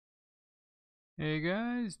Hey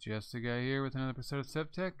guys, Justa guy here with another episode of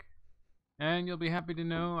Sevtech, and you'll be happy to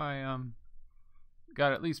know I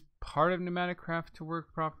got at least part of Pneumatic Craft to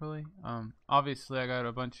work properly. Obviously I got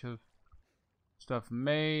a bunch of stuff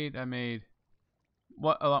made. I made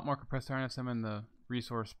a lot more compressed iron. I'm in the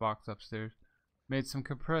resource box upstairs. Made some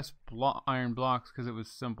compressed iron blocks because it was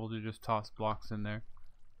simple to just toss blocks in there.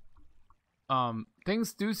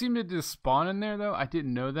 Things do seem to just spawn in there though. I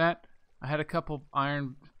didn't know that. I had a couple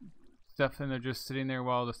iron stuff and they're just sitting there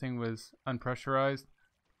while the thing was unpressurized,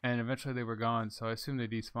 and eventually they were gone, so I assumed they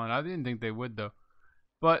despawned. I didn't think they would though,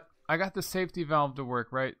 but I got the safety valve to work,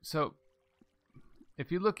 right? So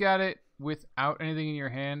if you look at it without anything in your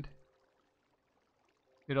hand,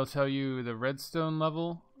 it'll tell you the redstone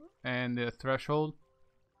level and the threshold.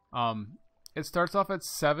 It starts off at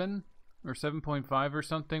 7 or 7.5 or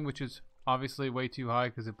something, which is obviously way too high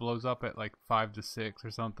because it blows up at like 5 to 6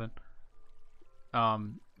 or something.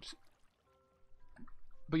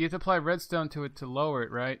 But you have to apply redstone to it to lower it,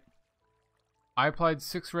 right? I applied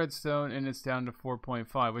 6 redstone and it's down to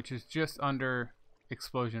 4.5, which is just under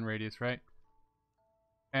explosion radius, right?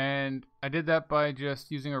 And I did that by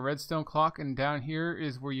just using a redstone clock, and down here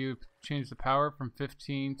is where you change the power from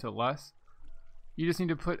 15 to less. You just need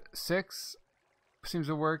to put 6, seems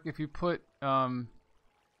to work. If you put, I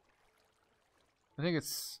think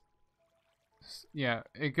it's, yeah,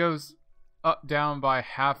 it goes down by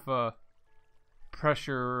half a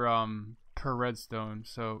pressure per redstone.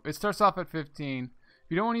 So it starts off at 15. If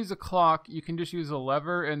you don't want to use a clock, you can just use a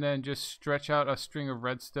lever and then just stretch out a string of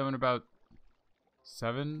redstone, about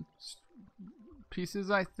 7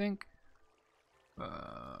 pieces, I think.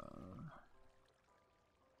 My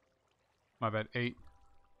bad, 8.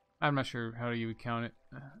 I'm not sure how you would count it,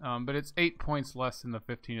 but it's 8 points less than the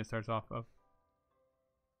 15 it starts off of.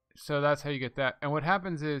 So that's how you get that. And what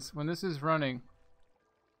happens is, when this is running,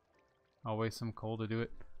 I'll waste some coal to do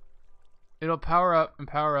it. It'll power up and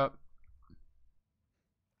power up.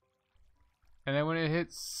 And then when it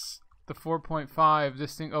hits the 4.5,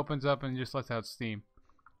 this thing opens up and just lets out steam.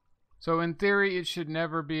 So in theory, it should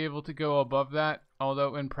never be able to go above that.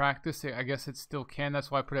 Although in practice, I guess it still can.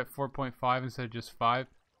 That's why I put it at 4.5 instead of just 5.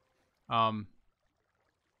 Because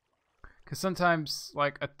sometimes,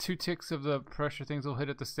 like, 2 ticks of the pressure things will hit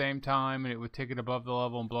at the same time, and it would take it above the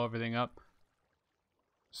level and blow everything up.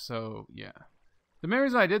 So, yeah. The main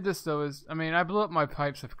reason I did this, though, is, I mean, I blew up my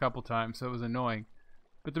pipes a couple times, so it was annoying.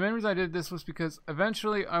 But the main reason I did this was because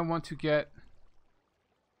eventually I want to get,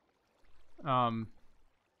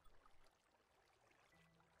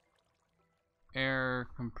 air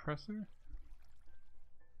compressor?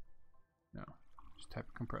 No, just type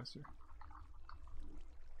compressor.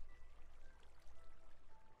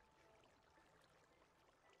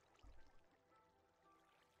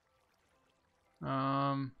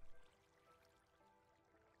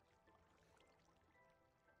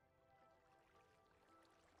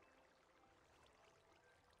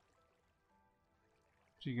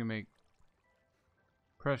 So you can make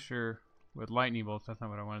pressure with lightning bolts. That's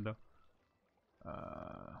not what I wanted though.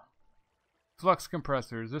 Flux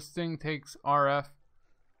compressors. This thing takes RF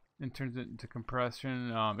and turns it into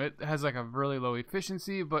compression. It has like a really low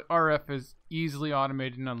efficiency, but RF is easily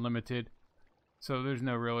automated and unlimited, so there's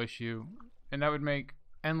no real issue. And that would make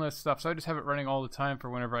endless stuff. So I just have it running all the time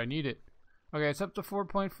for whenever I need it. Okay, it's up to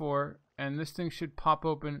 4.4, and this thing should pop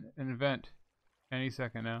open and vent any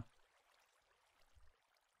second now.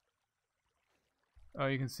 Oh,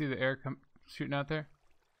 you can see the air shooting out there.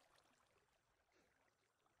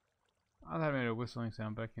 I thought I made a whistling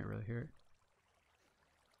sound, but I can't really hear it.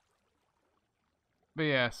 But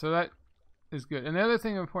yeah, so that is good. And the other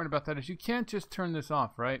thing important about that is you can't just turn this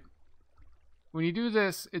off, right? When you do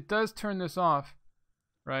this, it does turn this off,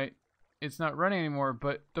 right? It's not running anymore,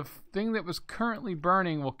 but the thing that was currently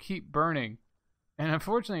burning will keep burning. And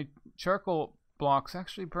unfortunately, charcoal blocks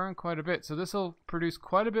actually burn quite a bit, so this will produce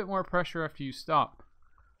quite a bit more pressure after you stop.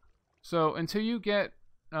 So until you get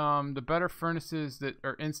the better furnaces that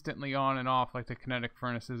are instantly on and off, like the kinetic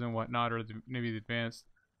furnaces and whatnot, or maybe the advanced,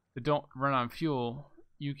 that don't run on fuel,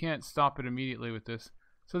 you can't stop it immediately with this.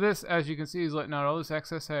 So this, as you can see, is letting out all this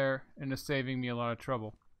excess air and is saving me a lot of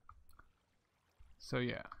trouble. So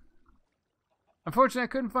yeah. Unfortunately, I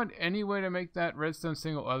couldn't find any way to make that redstone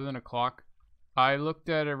signal other than a clock. I looked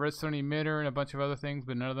at a redstone emitter and a bunch of other things,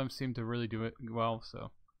 but none of them seemed to really do it well,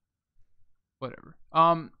 so whatever.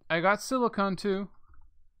 I got silicone too,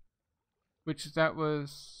 which that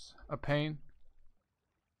was a pain.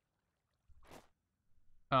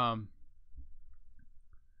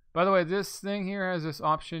 By the way, this thing here has this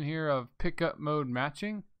option here of pickup mode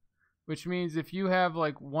matching. which means if you have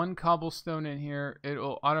like 1 cobblestone in here,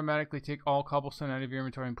 it'll automatically take all cobblestone out of your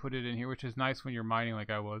inventory and put it in here, which is nice when you're mining like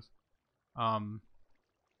I was. Yeah.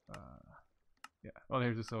 Oh,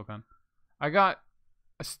 there's the silicon. I got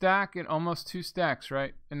a stack and almost 2 stacks,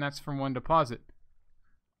 right? And that's from 1 deposit.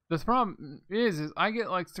 The problem is I get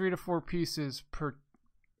like 3 to 4 pieces per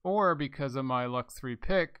ore because of my luck 3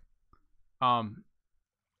 pick. So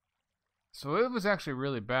it was actually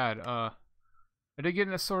really bad. I did get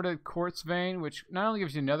an assorted quartz vein, which not only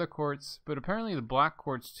gives you another quartz, but apparently the black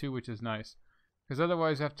quartz too, which is nice. Because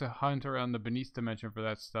otherwise you have to hunt around the beneath dimension for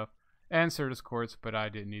that stuff. And Certus quartz, but I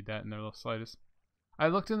didn't need that in the slightest. I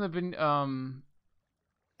looked in the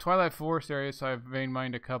Twilight Forest area, so I vein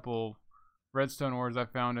mined a couple redstone ores I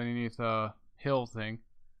found underneath a hill thing.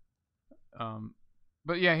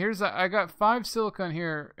 But yeah, I got 5 silicon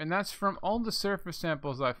here, and that's from all the surface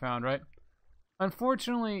samples I found, right?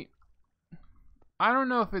 Unfortunately, I don't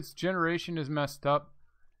know if its generation is messed up,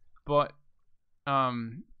 but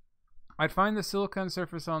I'd find the silicon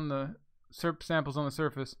surface on the samples on the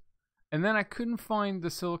surface, and then I couldn't find the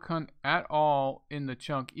silicon at all in the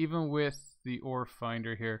chunk, even with the ore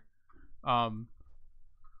finder here. I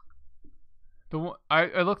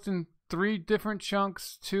looked in 3 different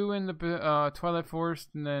chunks, 2 in the Twilight Forest,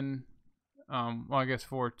 and then, well, I guess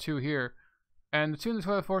 2 here. And the 2 in the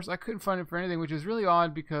Twilight Forest, I couldn't find it for anything, which is really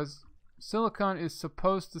odd because silicon is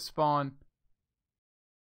supposed to spawn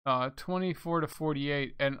 24 to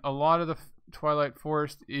 48, and a lot of the Twilight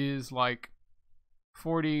Forest is like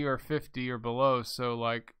 40 or 50 or below, so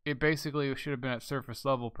like it basically should have been at surface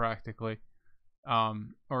level practically,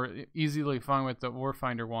 or easily find with the ore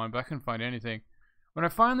finder one, but I couldn't find anything. When I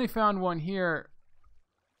finally found one here,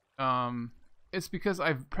 it's because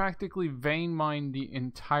I've practically vein mined the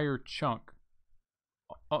entire chunk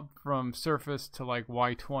up from surface to like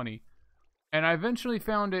Y20, and I eventually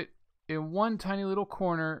found it in one tiny little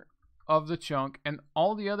corner of the chunk, and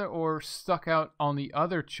all the other ore stuck out on the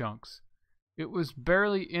other chunks. It was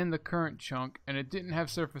barely in the current chunk, and it didn't have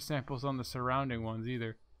surface samples on the surrounding ones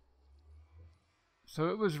either. So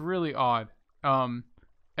it was really odd. And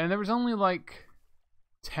there was only like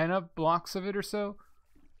 10 blocks of it or so.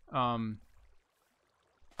 Like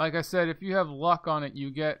I said, if you have luck on it,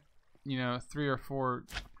 you get, 3 or 4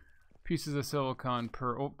 pieces of silicon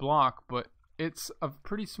per block, but it's a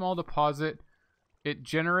pretty small deposit. It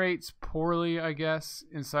generates poorly, I guess,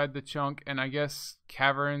 inside the chunk, and I guess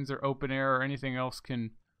caverns or open air or anything else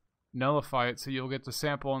can nullify it, so you'll get the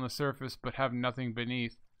sample on the surface but have nothing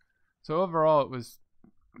beneath. So overall, it was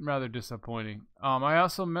rather disappointing. I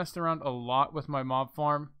also messed around a lot with my mob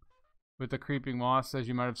farm with the creeping moss, as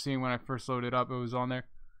you might have seen when I first loaded up, it was on there.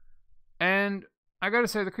 And I gotta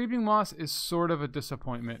say, the creeping moss is sort of a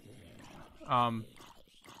disappointment.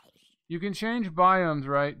 You can change biomes,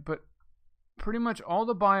 right? But pretty much all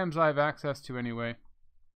the biomes I have access to anyway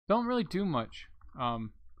don't really do much.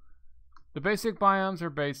 The basic biomes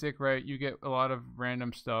are basic, right? You get a lot of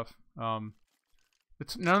random stuff.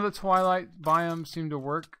 None of the Twilight biomes seem to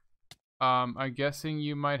work. I'm guessing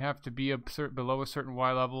you might have to be below a certain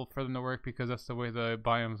Y level for them to work, because that's the way the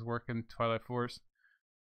biomes work in Twilight Forest.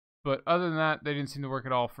 But other than that, they didn't seem to work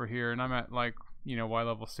at all for here, and I'm at like, Y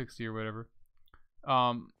level 60 or whatever.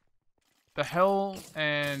 The Hell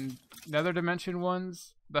and Nether Dimension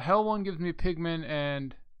ones. The Hell one gives me pigmen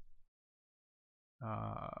and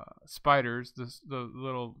spiders, the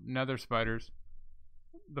little nether spiders,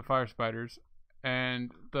 the fire spiders.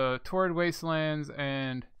 And the Torrid Wastelands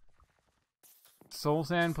and Soul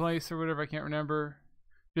Sand Place or whatever, I can't remember,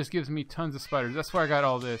 just gives me tons of spiders. That's why I got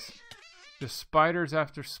all this. Just spiders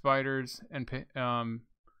after spiders and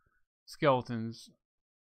skeletons.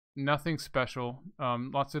 Nothing special.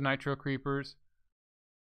 Lots of nitro creepers.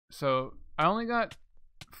 So I only got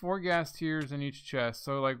 4 gas tiers in each chest.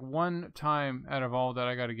 So like 1 time out of all that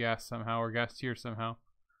I got a gas somehow, or gas tier somehow.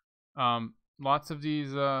 Lots of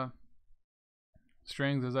these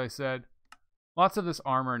strings, as I said. Lots of this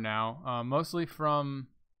armor now. Mostly from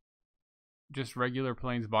just regular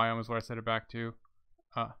plains biome is what I set it back to.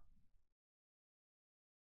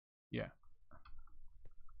 Yeah.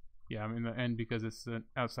 Yeah, I'm in the end because it's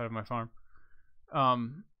outside of my farm.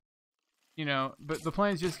 But the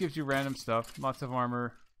plains just gives you random stuff. Lots of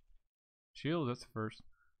armor. Shield, that's the first.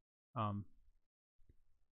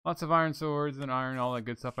 Lots of iron swords and iron, all that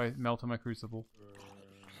good stuff I melt in my crucible.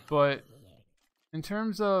 But in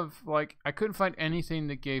terms of, like, I couldn't find anything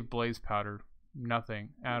that gave blaze powder.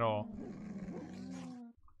 Nothing at all.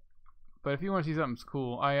 But if you want to see something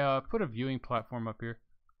cool, I put a viewing platform up here.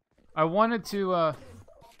 I wanted to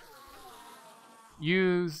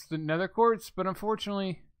use the nether quartz, but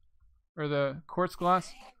unfortunately, or the quartz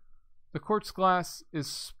glass, The quartz glass is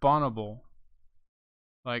spawnable.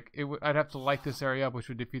 Like, I'd have to light this area up, which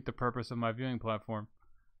would defeat the purpose of my viewing platform.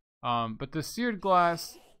 But the seared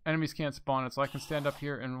glass, enemies can't spawn it, so I can stand up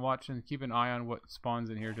here and watch and keep an eye on what spawns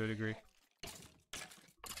in here to a degree.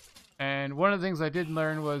 And one of the things I did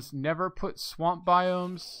learn was never put swamp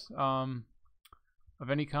biomes of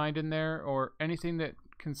any kind in there, or anything that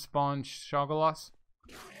can spawn shoggoths,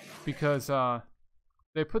 because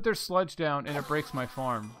they put their sludge down and it breaks my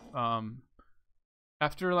farm.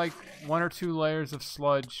 After like 1 or 2 layers of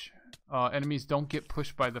sludge, enemies don't get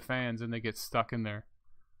pushed by the fans and they get stuck in there.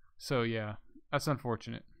 So yeah, that's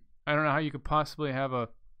unfortunate. I don't know how you could possibly have a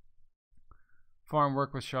farm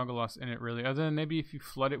work with shoggoths in it, really, other than maybe if you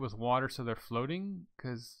flood it with water so they're floating,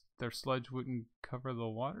 because their sludge wouldn't cover the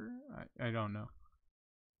water. I don't know.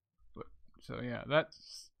 But so yeah,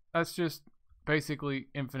 that's just basically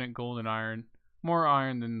infinite gold and iron. More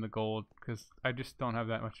iron than the gold, because I just don't have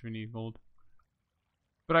that much of a need gold.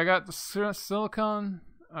 But I got the silicon,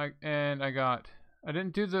 and I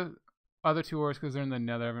didn't do the other 2 ores because they're in the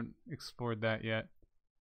nether. I haven't explored that yet.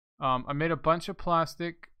 I made a bunch of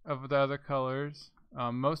plastic of the other colors.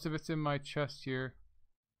 Most of it's in my chest here,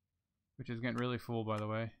 which is getting really full, by the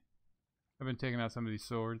way. I've been taking out some of these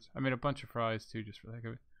swords. I made a bunch of fries too, just for the heck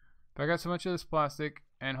of it. But I got so much of this plastic,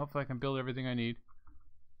 and hopefully I can build everything I need.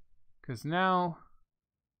 Because now,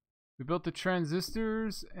 we built the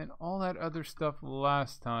transistors and all that other stuff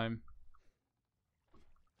last time.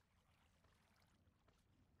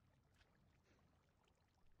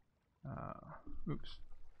 Oops.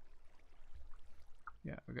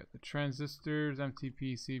 Yeah, we got the transistors,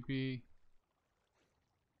 MTP, CP.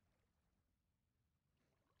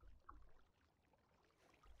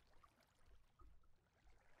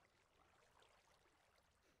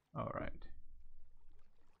 Alright.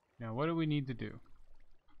 Now what do we need to do?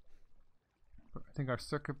 I think our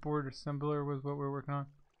circuit board assembler was what we're working on.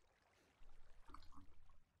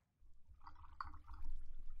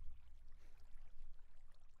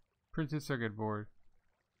 Printed circuit board.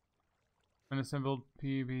 Unassembled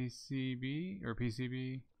PCB or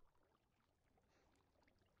PCB.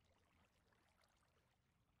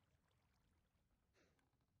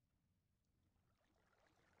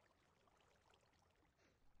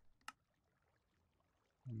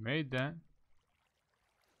 Made that.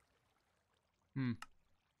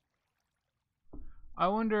 I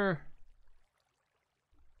wonder,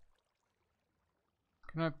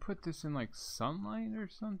 can I put this in like sunlight or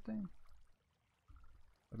something?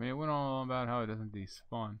 I mean, it went all about how it doesn't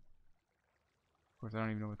despawn. Of course, I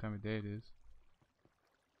don't even know what time of day it is.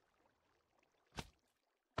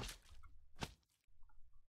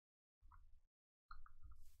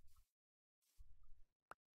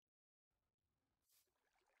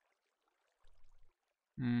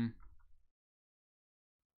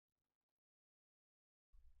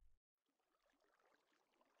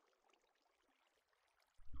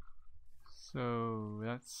 So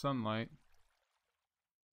that's sunlight.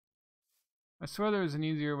 I swear there was an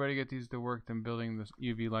easier way to get these to work than building this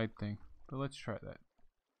UV light thing, but let's try that.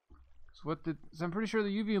 So I'm pretty sure the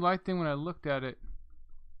UV light thing, when I looked at it,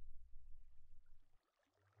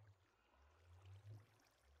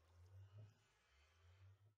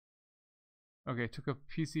 okay, took a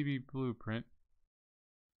PCB blueprint,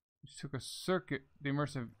 which took a circuit, the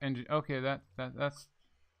immersive engine. Okay, that's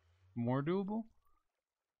more doable.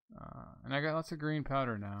 And I got lots of green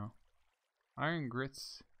powder now. Iron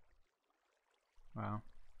grits. Wow.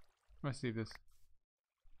 Let's see this.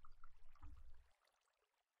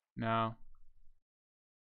 No.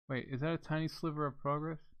 Wait, is that a tiny sliver of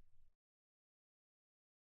progress?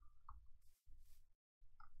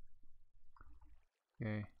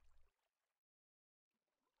 Okay.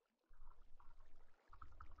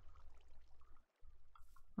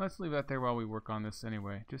 Let's leave that there while we work on this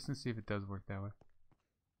anyway, just to see if it does work that way.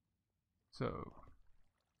 So,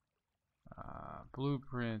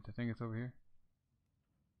 blueprint, I think it's over here.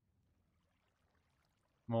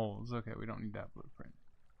 Molds, okay, we don't need that blueprint.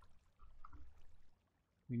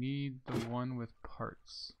 We need the one with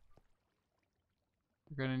parts.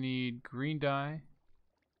 We're gonna need green dye.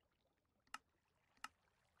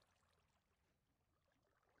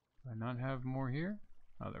 Do I not have more here?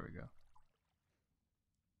 Oh, there we go.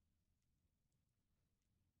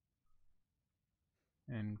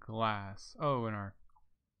 And glass. Oh, and our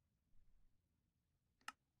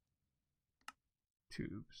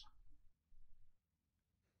tubes.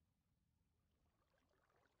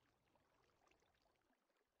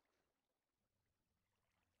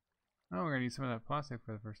 Oh, we're gonna need some of that plastic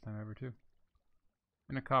for the first time ever too.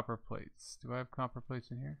 And the copper plates. Do I have copper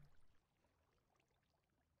plates in here?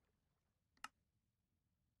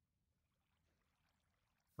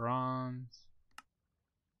 bronze,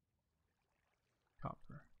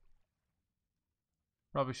 copper.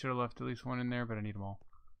 Probably should have left at least one in there, but I need them all.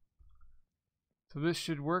 So this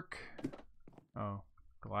should work. Oh,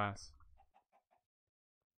 glass.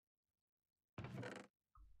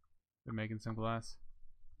 Been making some glass.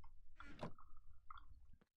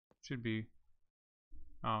 Should be.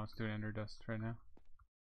 Oh, it's doing ender dust right now.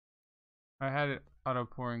 I had it auto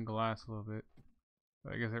pouring glass a little bit,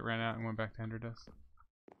 but I guess it ran out and went back to ender dust.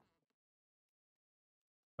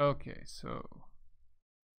 Okay, so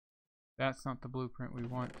that's not the blueprint we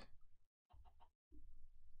want.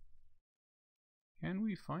 Can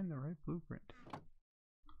we find the right blueprint?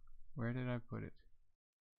 Where did I put it?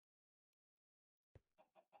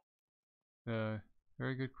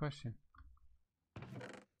 Very good question.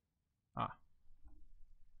 Ah.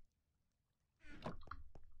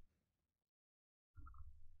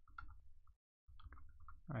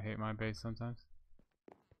 I hate my base sometimes.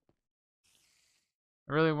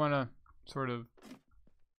 I really want to sort of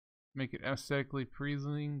make it aesthetically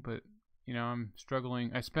pleasing, but you know, I'm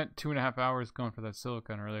struggling. I spent 2.5 hours going for that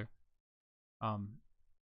silicone earlier.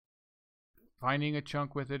 Finding a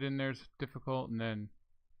chunk with it in there is difficult, and then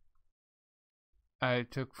I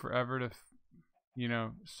took forever to, you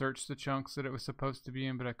know, search the chunks that it was supposed to be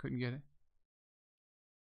in, but I couldn't get it.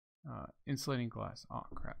 Insulating glass. Oh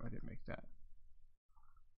crap, I didn't make that.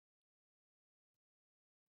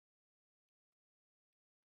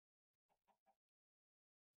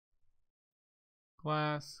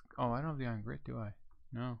 Glass. Oh, I don't have the iron grit, do I?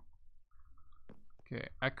 No. Okay,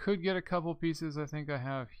 I could get a couple pieces I think I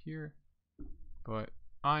have here, but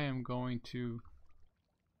I am going to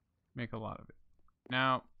make a lot of it.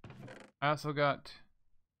 Now, I also got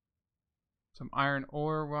some iron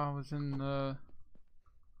ore while I was in the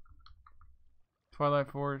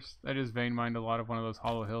Twilight Forest. I just vein mined a lot of one of those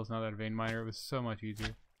hollow hills now that I vein miner. It was so much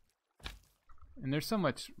easier. And there's so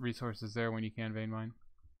much resources there when you can vein mine.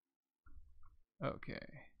 Okay.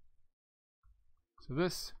 So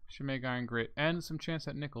this should make iron grit and some chance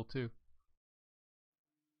at nickel too.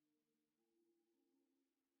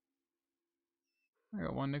 I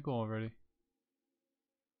got 1 nickel already.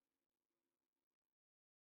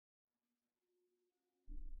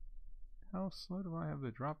 How slow do I have the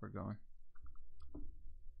dropper going?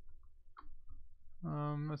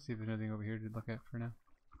 Let's see if there's anything over here to look at for now.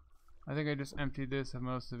 I think I just emptied this of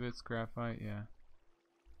most of its graphite, yeah.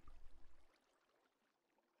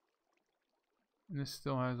 And this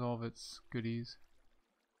still has all of its goodies.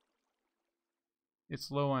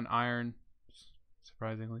 It's low on iron,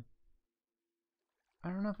 surprisingly. I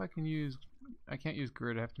don't know if I can use... I can't use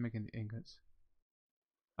grit, I have to make it into ingots.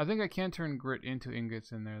 I think I can turn grit into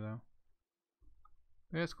ingots in there, though.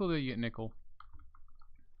 Yeah, it's cool that you get nickel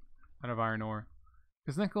out of iron ore.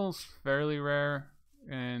 Because nickel's fairly rare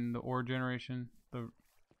in the ore generation.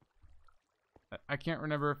 I can't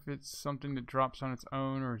remember if it's something that drops on its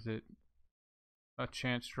own, or is it a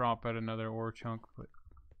chance drop at another ore chunk, but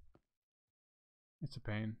it's a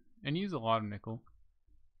pain. And you use a lot of nickel.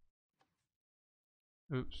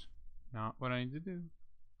 Oops, not what I need to do.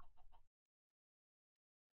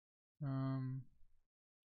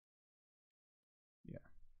 Yeah.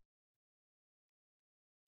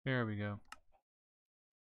 There we go.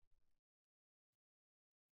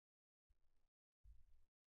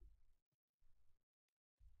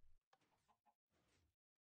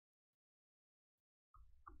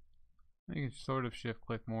 I can sort of shift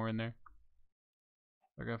click more in there.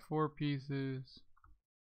 I got 4 pieces.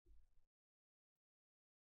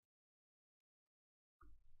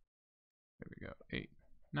 There we go, 8.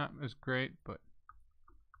 Not as great, but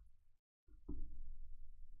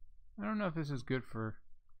I don't know if this is good for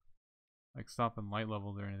like stopping light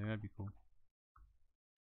levels or anything. That'd be cool.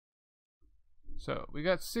 So we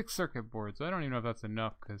got 6 circuit boards. I don't even know if that's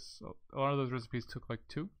enough because a lot of those recipes took like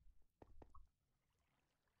 2.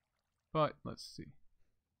 But let's see.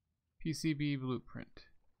 PCB blueprint.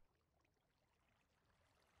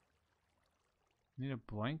 Need a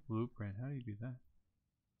blank blueprint. How do you do that?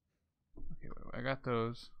 Okay, wait, I got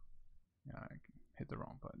those. Yeah, I hit the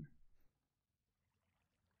wrong button.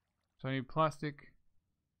 So I need plastic.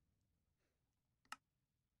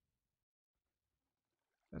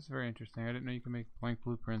 That's very interesting. I didn't know you can make blank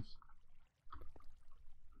blueprints. I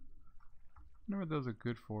wonder what those are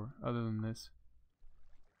good for, other than this.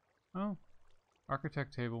 Oh,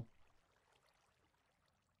 architect table.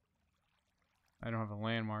 I don't have a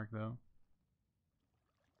landmark though.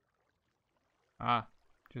 Ah,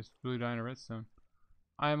 just blue dye and redstone.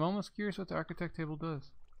 I am almost curious what the architect table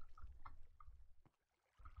does.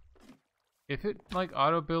 If it like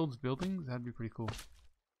auto builds buildings, that'd be pretty cool.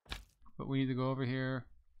 But we need to go over here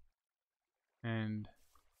and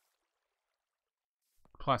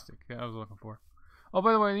plastic. Yeah, I was looking for. Oh,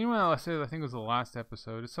 by the way, you know what I said? I think it was the last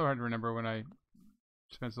episode. It's so hard to remember when I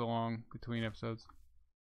spent so long between episodes.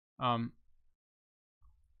 I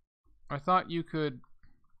thought you could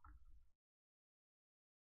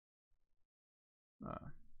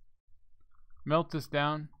melt this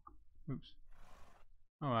down. Oops.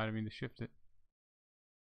 Oh, I didn't mean to shift it.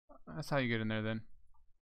 That's how you get in there then.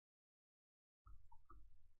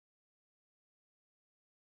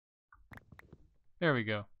 There we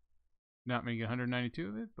go. Not making 192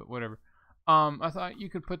 of it, but whatever. I thought you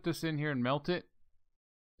could put this in here and melt it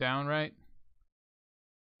down, right?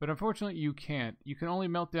 But unfortunately you can't. You can only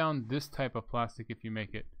melt down this type of plastic if you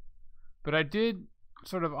make it. But I did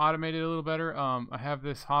sort of automate it a little better. I have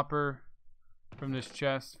this hopper from this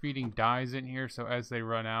chest feeding dyes in here, so as they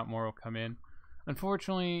run out, more will come in.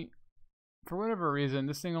 Unfortunately, for whatever reason,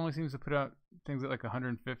 this thing only seems to put out things at like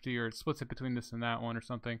 150, or it splits it between this and that one or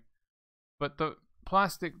something. But the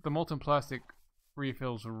plastic, the molten plastic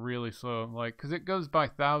refills really slow, like, because it goes by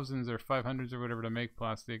thousands or 500s or whatever to make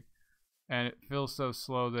plastic, and it fills so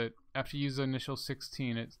slow that after you use the initial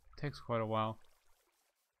 16, it takes quite a while.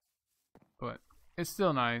 But it's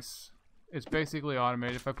still nice. It's basically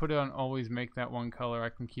automated. If I put it on always make that one color, I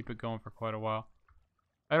can keep it going for quite a while.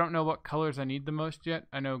 I don't know what colors I need the most yet.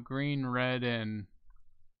 I know green, red, and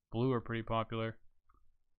blue are pretty popular.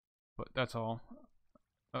 But that's all.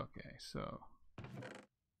 Okay, so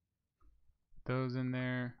those in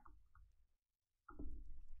there,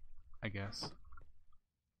 I guess.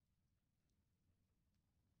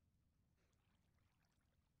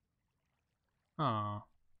 Aw.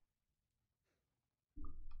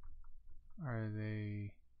 Are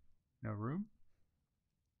they no room?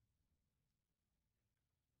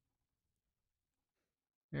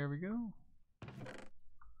 There we go.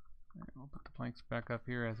 Right, I'll put the planks back up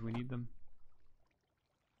here as we need them.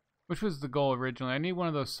 Which was the goal originally. I need one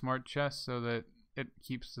of those smart chests so that it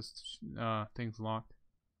keeps this, things locked.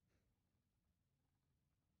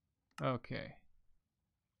 Okay.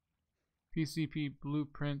 PCP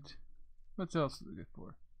blueprint. What else is it good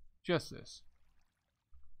for? Just this.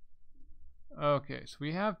 Okay, so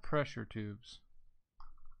we have pressure tubes.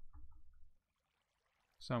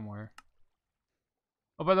 Somewhere.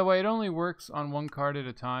 Oh, by the way, it only works on one card at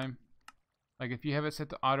a time. Like if you have it set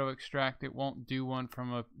to auto extract, it won't do one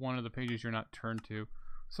from one of the pages you're not turned to.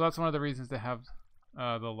 So that's one of the reasons to have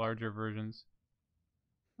the larger versions.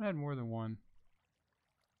 I had more than one.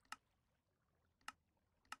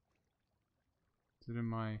 Is it in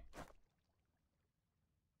my...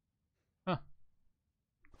 Huh.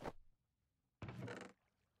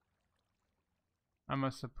 I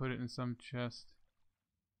must have put it in some chest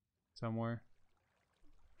somewhere.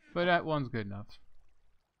 But that one's good enough.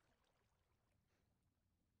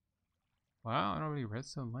 Wow, I don't have any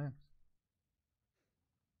redstone lamps.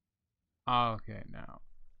 Okay, now.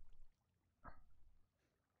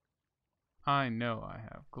 I know I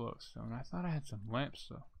have glowstone. I thought I had some lamps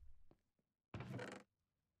though.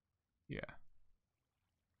 Yeah.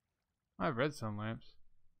 I have redstone lamps.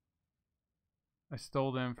 I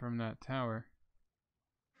stole them from that tower.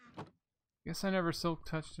 Guess I never silk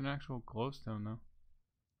touched an actual glowstone though.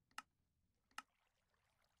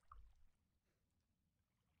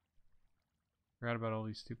 Forgot about all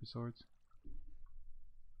these stupid swords.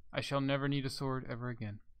 I shall never need a sword ever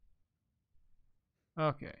again.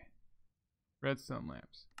 Okay. Redstone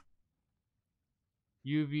lamps.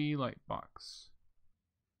 UV light box.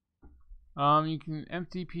 You can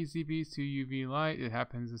empty PCBs to UV light. It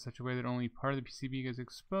happens in such a way that only part of the PCB gets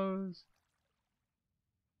exposed.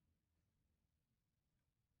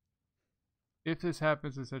 If this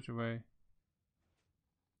happens in such a way,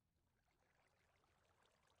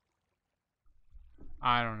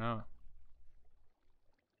 I don't know.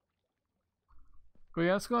 But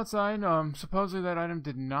yeah, let's go outside. Supposedly that item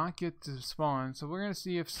did not get to spawn, so we're gonna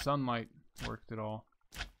see if sunlight worked at all.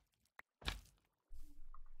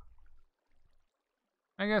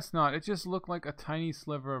 I guess not. It just looked like a tiny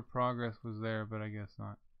sliver of progress was there, but I guess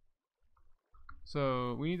not.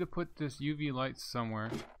 So we need to put this UV light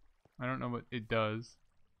somewhere. I don't know what it does,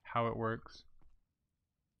 how it works.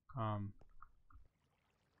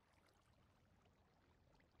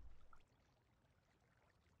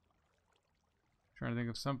 Trying to think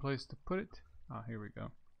of some place to put it. Ah, here we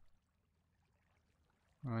go.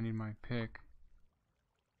 Oh, I need my pick.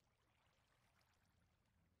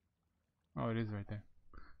 Oh, it is right there.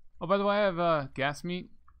 Oh, by the way, I have gas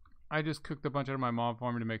meat. I just cooked a bunch out of my mob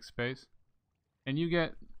farm to make space. And you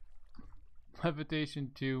get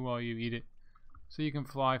levitation too while you eat it. So you can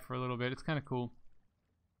fly for a little bit. It's kind of cool.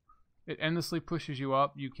 It endlessly pushes you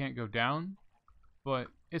up. You can't go down. but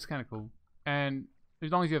it's kind of cool. And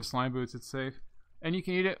as long as you have slime boots, it's safe. And you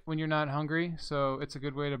can eat it when you're not hungry, so it's a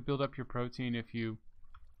good way to build up your protein if you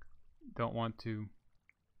don't want to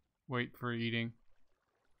wait for eating.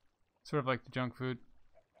 Sort of like the junk food.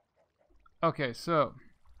 Okay, so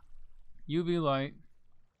UV light.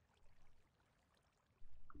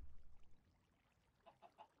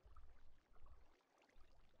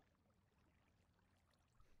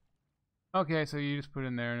 Okay, so you just put it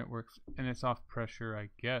in there and it works, and it's off pressure, I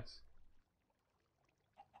guess.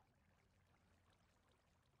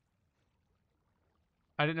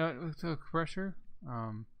 I didn't know it took pressure.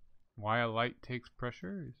 Why a light takes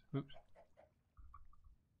pressure is, oops.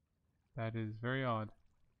 That is very odd.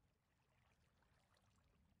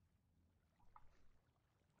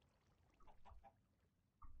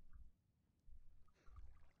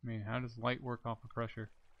 I mean, how does light work off of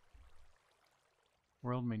pressure?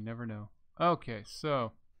 World may never know. Okay,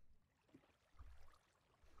 so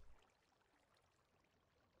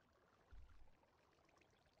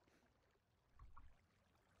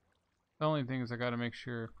the only thing is I gotta make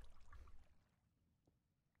sure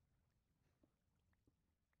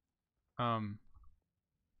ooh,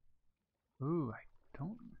 do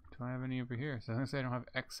I have any over here? So I was gonna say I don't have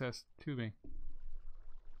excess tubing.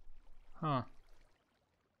 Huh.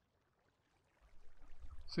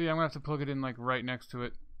 So yeah, I'm gonna have to plug it in like right next to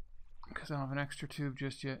it because I don't have an extra tube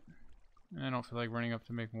just yet. And I don't feel like running up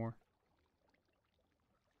to make more.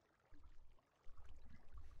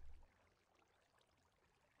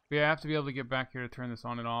 But yeah, I have to be able to get back here to turn this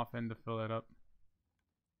on and off and to fill that up.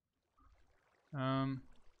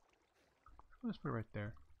 Let's put it right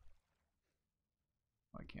there.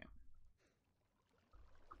 Oh, I can't.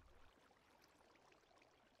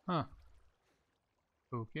 Huh.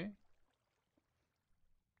 Okay.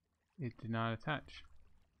 It did not attach.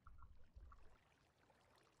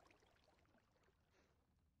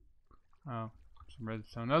 Oh, some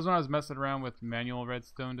redstone. That was when I was messing around with manual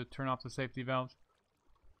redstone to turn off the safety valves.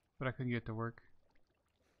 But I couldn't get it to work.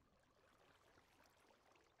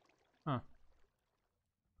 Huh.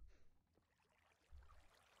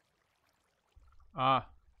 Ah.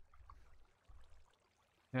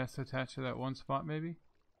 It has to attach to that one spot, maybe?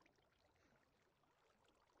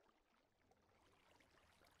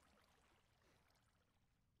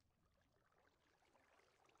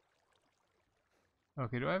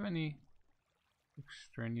 Okay, do I have any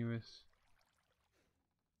extraneous?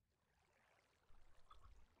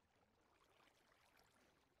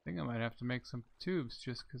 I think I might have to make some tubes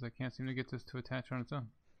just because I can't seem to get this to attach on its own.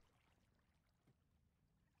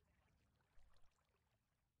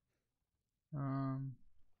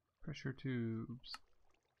 Pressure tubes.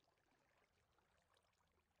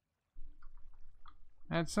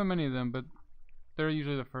 I had so many of them, but they're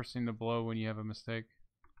usually the first thing to blow when you have a mistake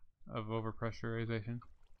of overpressurization.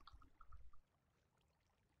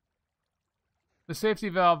 The safety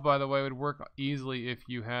valve, by the way, would work easily if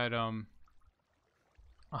you had a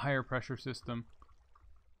higher pressure system.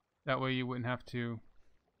 That way you wouldn't have to.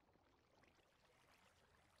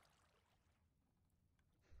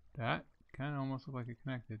 That kind of almost looked like it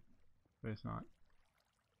connected, but it's not.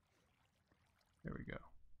 There we go.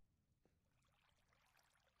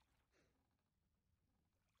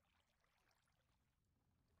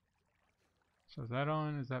 So is that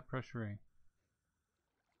on? Is that pressuring?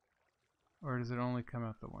 Or does it only come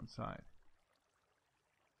out the one side?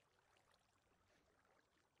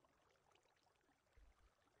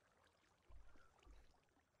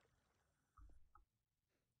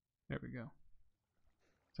 There we go.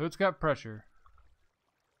 So it's got pressure.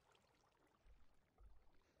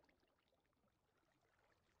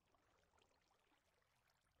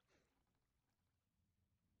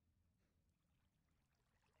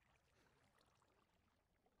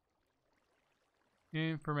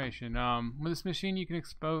 Information. With this machine you can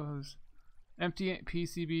expose empty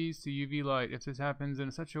PCBs to UV light. If this happens in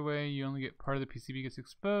such a way, you only get part of the PCB gets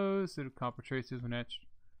exposed, so the copper traces when etched.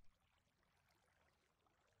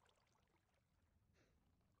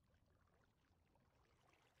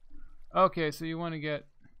 Okay, so you want to get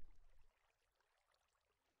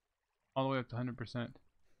all the way up to 100%.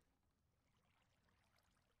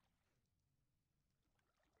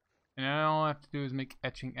 And all I have to do is make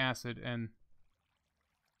etching acid, and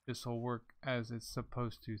this will work as it's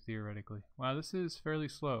supposed to, theoretically. Wow, this is fairly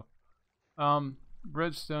slow.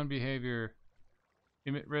 Redstone behavior.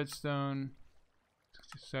 Emit redstone.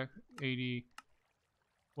 80.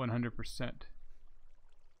 100%.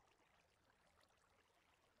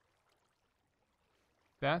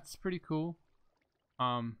 That's pretty cool.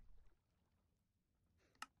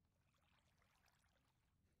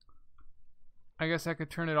 I guess I could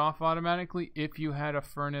turn it off automatically if you had a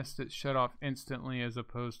furnace that shut off instantly, as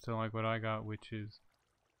opposed to like what I got, which is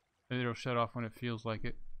it'll shut off when it feels like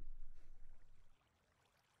it.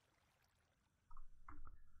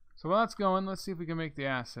 So while that's going, let's see if we can make the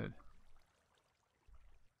acid.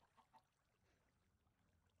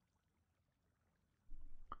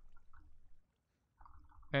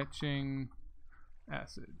 Etching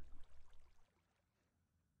acid.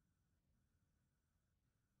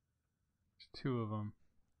 There's 2 of them.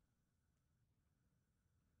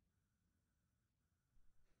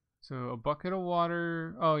 So a bucket of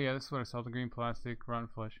water. Oh yeah, this is what I saw. The green plastic, rotten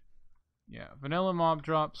flesh. Yeah, vanilla mob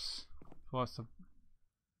drops plus a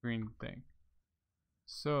green thing.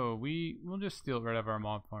 So we'll just steal it right out of our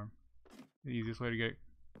mob farm. The easiest way to get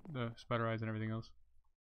the spider eyes and everything else.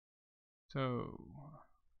 So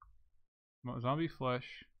zombie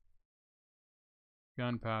flesh,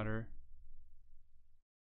 gunpowder.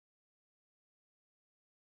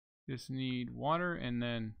 Just need water and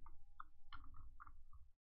then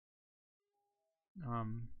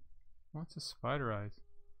what's a spider eyes?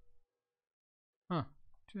 Huh.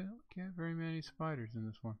 Don't get very many spiders in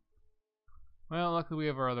this one. Well, luckily we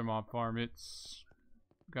have our other mob farm. It's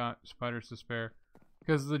got spiders to spare.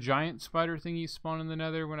 Because the giant spider thingies spawn in the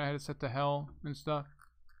nether when I had it set to hell and stuff.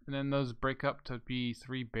 And then those break up to be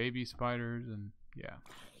 3 baby spiders and yeah.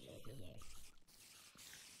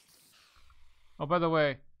 Oh, by the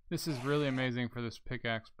way, this is really amazing for this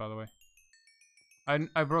pickaxe, by the way.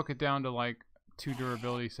 I broke it down to like 2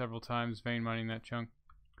 durability several times, vein mining that chunk.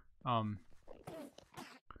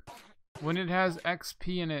 When it has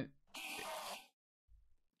XP in it,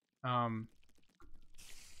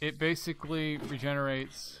 it basically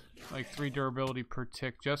regenerates like 3 durability per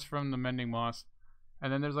tick just from the mending moss.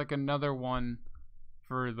 And then there's like another one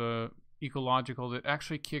for the ecological that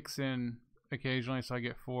actually kicks in occasionally, so I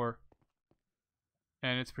get 4.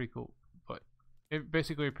 And it's pretty cool. But it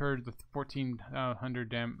basically repaired the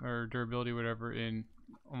 1400 or durability, whatever, in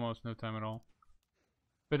almost no time at all.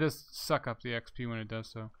 But it does suck up the XP when it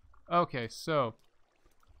does so. Okay, so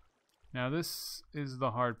now this is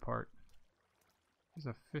the hard part. There's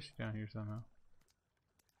a fish down here somehow.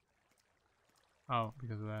 Oh,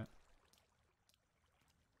 because of that.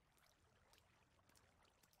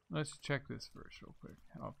 Let's check this first real quick,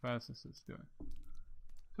 how fast this is doing.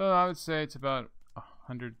 So I would say it's about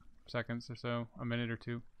 100 seconds or so, a minute or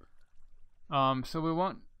 2. So we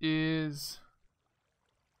want is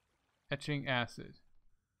etching acid.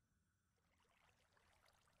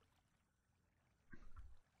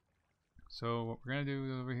 So what we're gonna do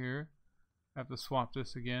is over here, I have to swap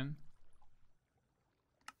this again.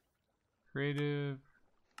 Creative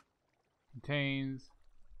contains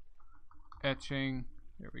etching.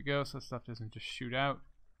 There we go, so stuff doesn't just shoot out.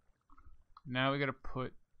 Now we gotta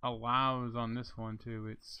put allows on this one too.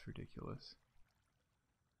 It's ridiculous.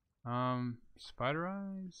 Spider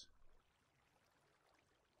eyes,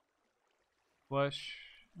 flesh,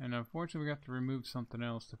 and unfortunately we have to remove something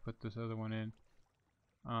else to put this other one in.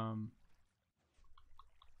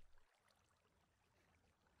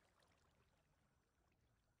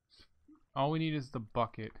 All we need is the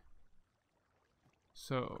bucket.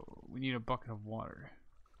 So we need a bucket of water.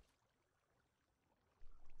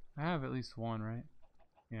 I have at least 1, right?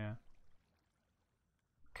 Yeah.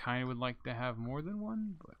 Kinda would like to have more than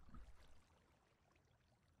 1, but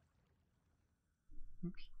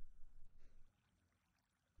oops.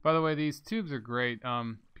 By the way, these tubes are great,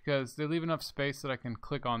 because they leave enough space that I can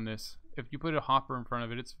click on this. If you put a hopper in front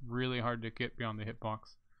of it, it's really hard to get beyond the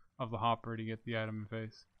hitbox of the hopper to get the item in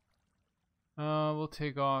face. We'll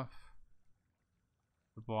take off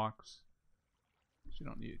the blocks. We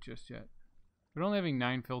don't need it just yet. But only having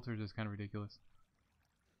 9 filters is kind of ridiculous.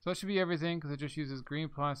 So that should be everything, because it just uses green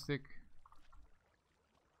plastic,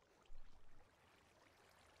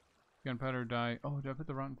 gunpowder dye. Oh, did I put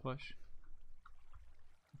the rotten flesh?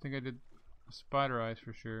 I think I did spider eyes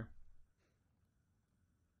for sure.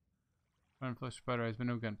 Rotten flesh, spider eyes, but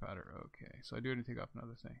no gunpowder. Okay, so I do need to take off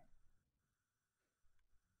another thing.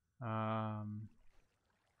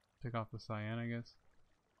 Take off the cyan, I guess.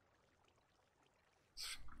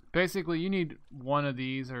 Basically, you need 1 of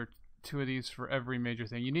these or 2 of these for every major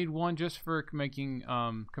thing. You need 1 just for making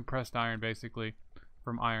compressed iron, basically,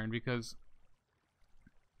 from iron, because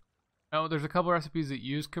there's a couple recipes that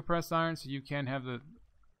use compressed iron, so you can have the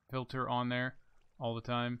filter on there all the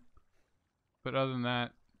time. But other than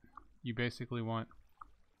that, you basically want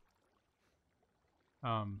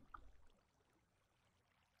the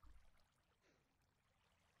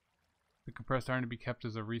compressed iron to be kept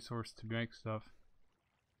as a resource to make stuff.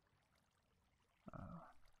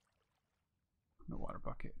 No water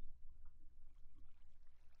bucket.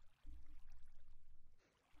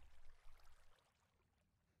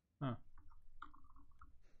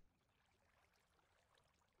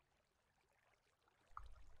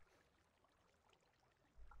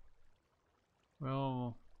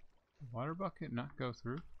 Will the water bucket not go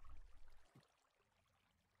through?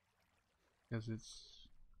 Because it's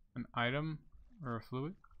an item or a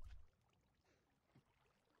fluid?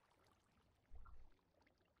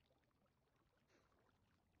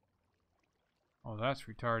 Oh, that's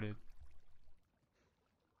retarded.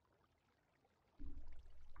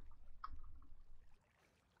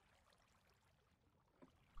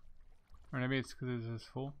 Or maybe it's because this is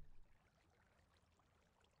full.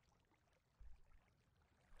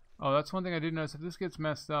 Oh, that's one thing I did notice. If this gets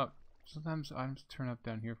messed up, sometimes items turn up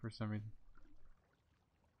down here for some reason.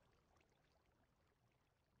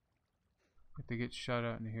 If they get shot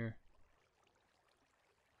out into here.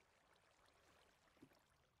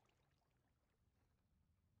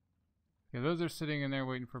 Yeah, those are sitting in there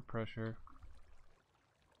waiting for pressure.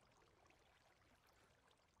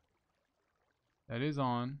 That is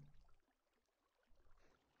on.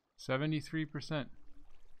 73%.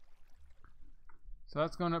 So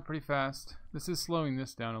that's going up pretty fast. This is slowing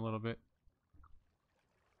this down a little bit.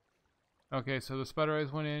 Okay, so the spider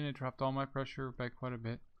eyes went in. It dropped all my pressure by quite a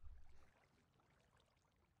bit.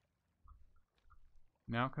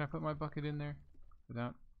 Now can I put my bucket in there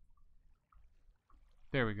without...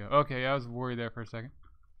 There we go. Okay, I was worried there for a second.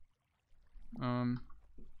 My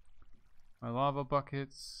lava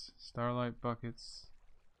buckets, starlight buckets.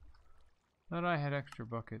 Thought I had extra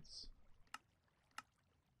buckets.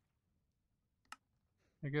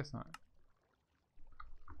 I guess not.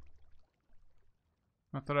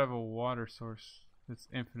 I thought I have a water source that's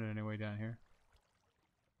infinite anyway down here.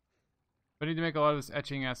 If I need to make a lot of this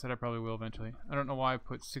etching acid, I probably will eventually. I don't know why I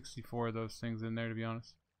put 64 of those things in there, to be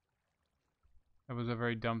honest. That was a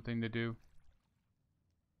very dumb thing to do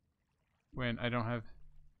when I don't have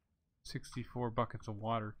 64 buckets of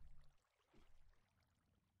water.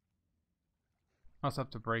 I also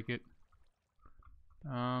have to break it.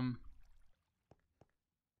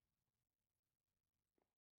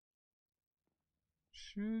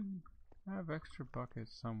 Should have extra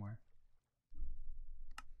buckets somewhere.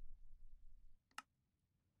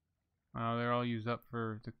 Oh, they're all used up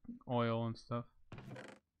for the oil and stuff.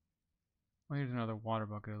 Well, here's another water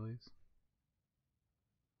bucket at least.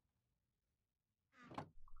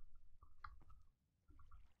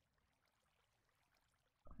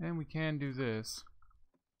 And we can do this.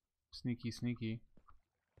 Sneaky, sneaky.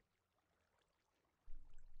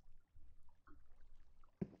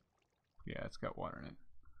 Yeah, it's got water in it.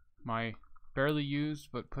 My barely used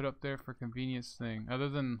but put up there for convenience thing, other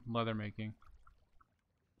than leather making.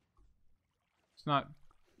 It's not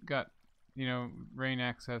got, you know, rain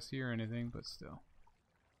access here or anything, but still.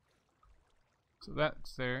 So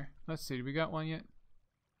that's there. Let's see, did we got one yet?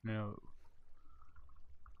 No.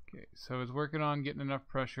 Okay, so it's working on getting enough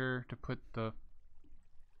pressure to put the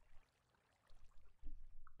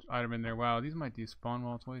item in there. Wow, these might despawn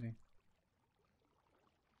while it's waiting.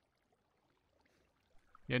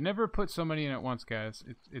 Yeah, never put so many in at once, guys.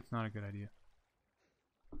 It's not a good idea.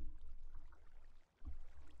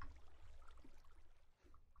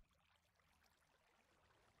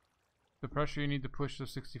 The pressure you need to push the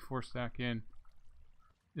 64 stack in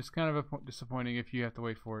is kind of disappointing if you have to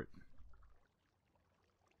wait for it.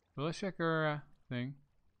 But let's check our thing.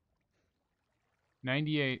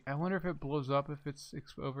 98. I wonder if it blows up if it's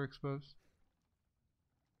overexposed.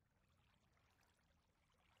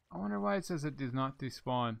 I wonder why it says it does not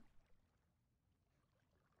despawn.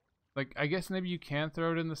 Like, I guess maybe you can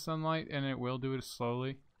throw it in the sunlight and it will do it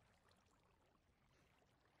slowly.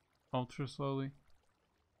 Ultra slowly.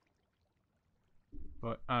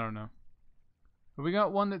 But, I don't know. But we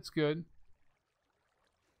got one that's good.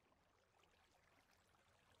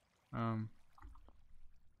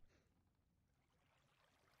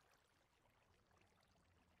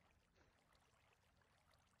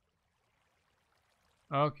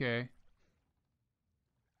 Okay.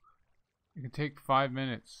 It can take 5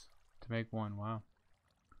 minutes to make one. Wow.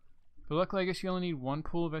 But luckily, I guess you only need one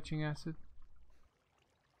pool of etching acid.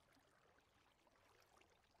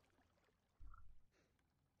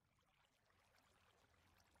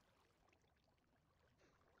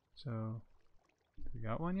 So, we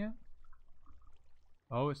got one yet?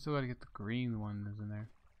 Oh, it's still got to get the green one, isn't there?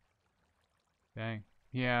 Dang.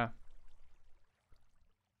 Yeah.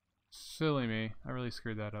 Silly me. I really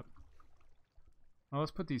screwed that up. Well,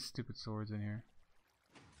 let's put these stupid swords in here.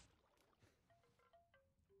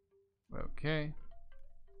 Okay.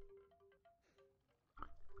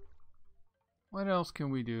 What else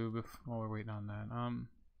can we do while we're waiting on that?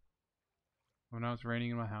 When I was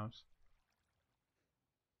raining in my house.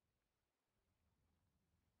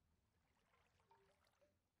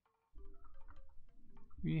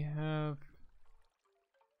 We have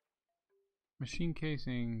Machine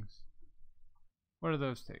casings. What do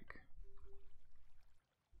those take?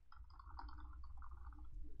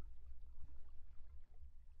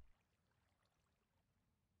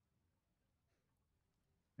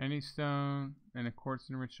 Any stone and a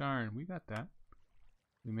quartz enriched iron. We got that.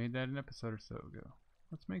 We made that an episode or so ago.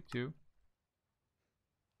 Let's make 2.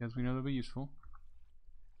 Because we know they'll be useful.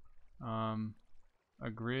 A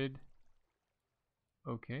grid.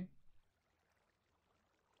 Okay.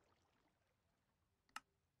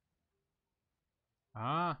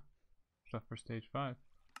 Ah, stuff for stage 5.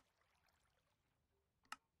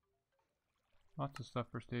 Lots of stuff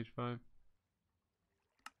for stage 5.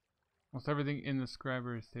 Almost everything in the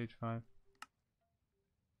scriber is stage 5.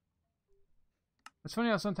 It's funny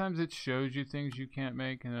how sometimes it shows you things you can't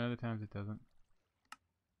make and then other times it doesn't.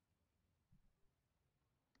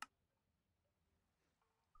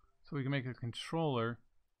 So we can make a controller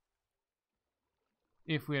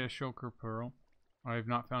if we had a shulker pearl. I have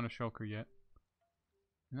not found a shulker yet.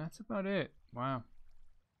 And that's about it. Wow.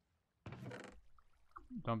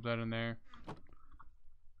 Dump that in there.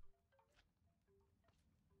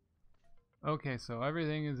 Okay, so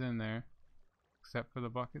everything is in there except for the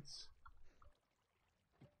buckets.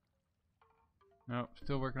 Nope,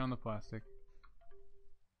 still working on the plastic.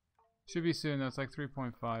 Should be soon though, it's like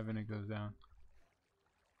 3.5 and it goes down.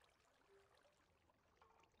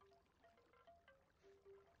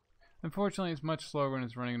 Unfortunately, it's much slower when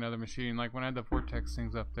it's running another machine. Like when I had the vortex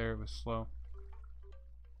things up there, it was slow.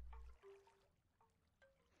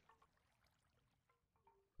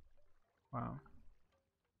 Wow.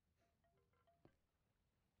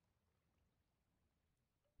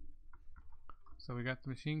 So we got the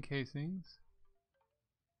machine casings.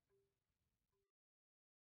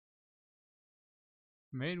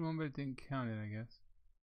 Made one, but it didn't count it, I guess.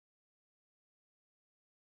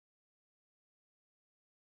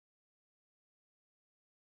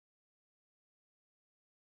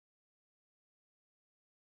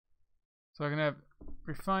 So I can have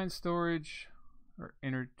refined storage or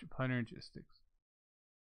applied energistics.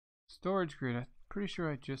 Storage grid, I'm pretty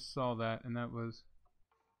sure I just saw that, and that was,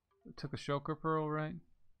 it took a shulker pearl, right?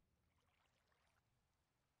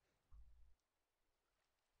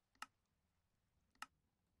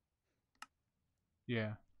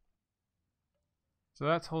 Yeah. So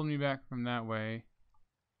that's holding me back from that way.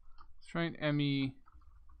 Let's try an ME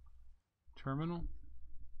terminal.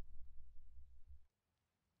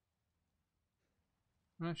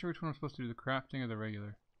 I'm not sure which one I'm supposed to do, the crafting or the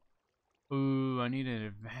regular. Ooh, I need an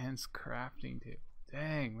advanced crafting table.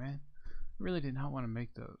 Dang, man. I really did not want to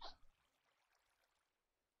make those.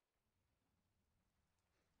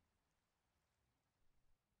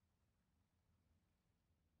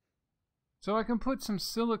 So I can put some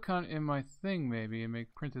silicon in my thing maybe and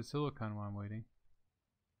make printed silicon while I'm waiting.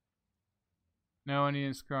 Now I need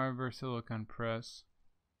a scriber silicon press,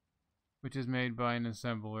 which is made by an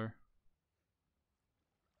assembler.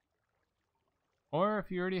 Or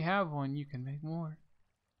if you already have one, you can make more.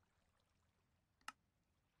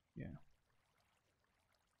 Yeah.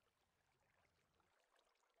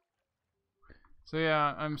 So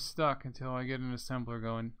yeah, I'm stuck until I get an assembler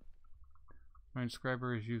going. My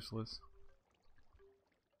inscriber is useless.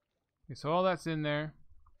 Okay, so all that's in there.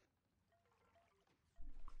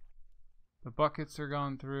 The buckets are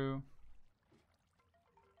gone through.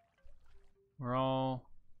 We're all...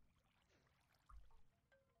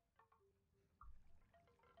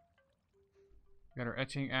 got our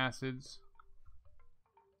etching acids.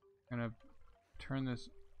 Gonna turn this...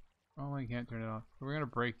 oh, I can't turn it off. We're gonna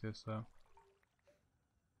break this though.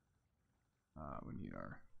 We need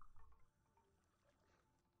our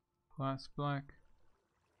glass black.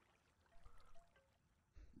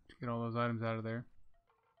 To get all those items out of there.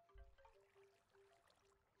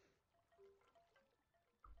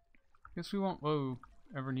 Guess we won't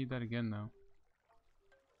ever need that again though.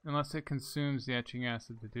 Unless it consumes the etching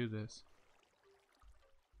acid to do this.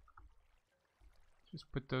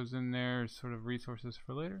 Just put those in there as sort of resources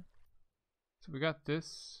for later. So we got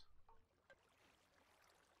this.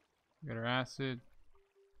 We got our acid.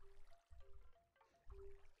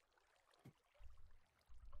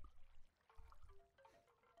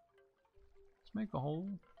 Let's make a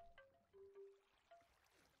hole.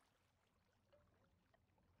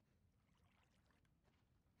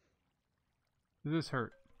 Does this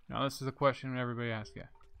hurt? Now this is a question everybody asks you.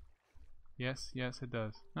 Yes, yes it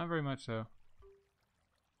does. Not very much though.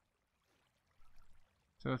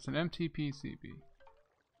 So it's an MTPCB.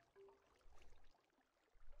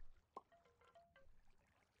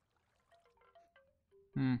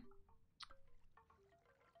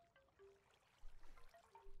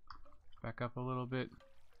 Back up a little bit.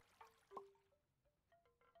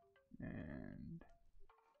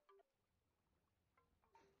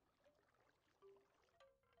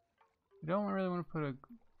 I don't really want to put a...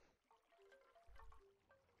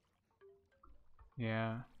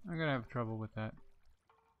 Yeah, I'm gonna have trouble with that.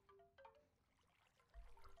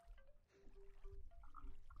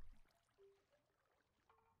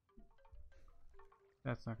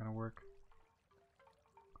 That's not gonna work.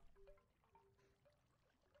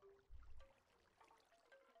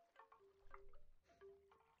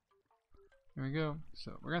 There we go.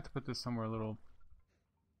 So we're gonna have to put this somewhere a little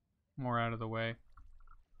more out of the way.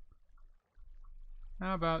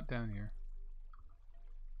 How about down here?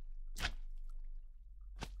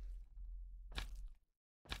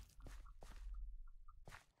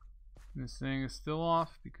 This thing is still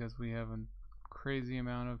off because we have a crazy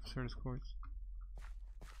amount of Certus quartz.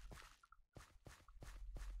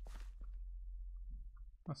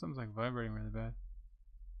 Oh, something's like vibrating really bad.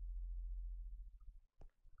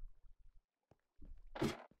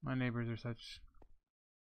 My neighbors are such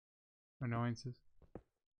annoyances.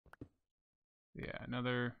 Yeah,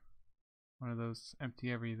 another one of those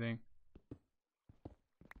empty everything.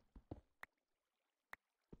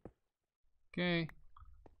 Okay.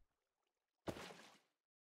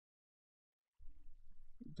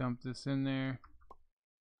 Dump this in there.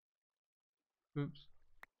 Oops.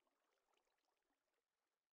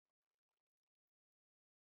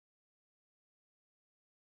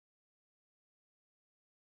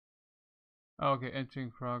 Oh, okay,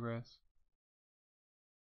 entering progress.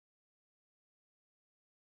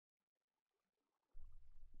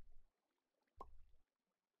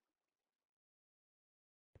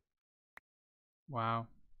 Wow.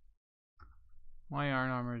 My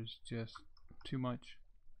iron armor is just too much.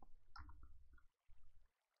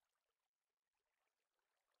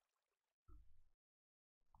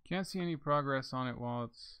 Can't see any progress on it while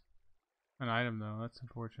it's an item though, that's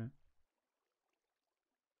unfortunate.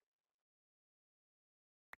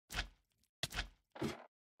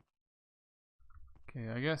 Okay,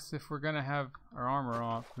 I guess if we're gonna have our armor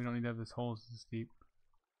off, we don't need to have this hole this deep.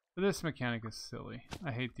 But this mechanic is silly.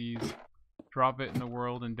 I hate these drop it in the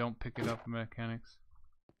world and don't pick it up mechanics.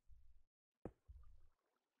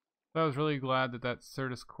 So I was really glad that that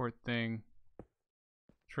Certus quartz thing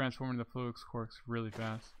transformed into Fluix quartz really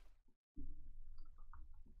fast.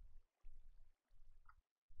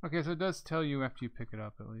 Okay, so it does tell you after you pick it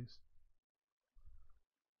up at least.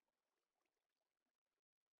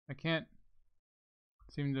 I can't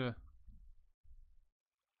seem to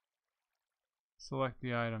select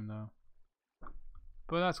the item though.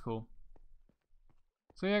 But that's cool.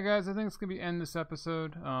 So yeah guys, I think it's gonna be end this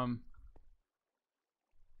episode.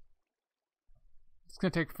 It's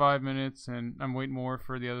gonna take 5 minutes and I'm waiting more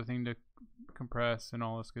for the other thing to compress and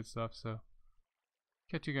all this good stuff, so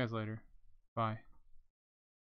catch you guys later. Bye.